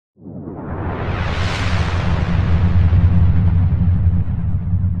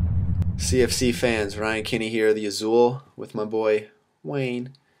CFC fans, Ryan Kinne here, the Azul, with my boy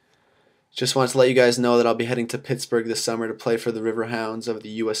Wayne. Just wanted to let you guys know that I'll be heading to Pittsburgh this summer to play for the Riverhounds of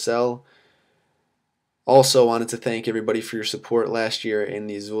the USL. Also wanted to thank everybody for your support last year in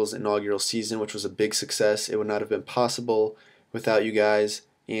the Azul's inaugural season, which was a big success. It would not have been possible without you guys,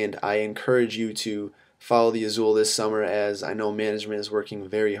 and I encourage you to follow the Azul this summer, as I know management is working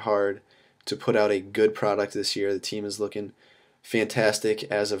very hard to put out a good product this year. The team is looking fantastic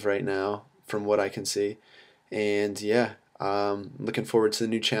as of right now from what I can see, and yeah, looking forward to the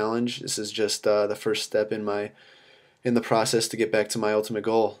new challenge. This is just the first step in the process to get back to my ultimate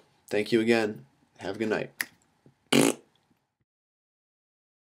goal. Thank you again. Have a good night.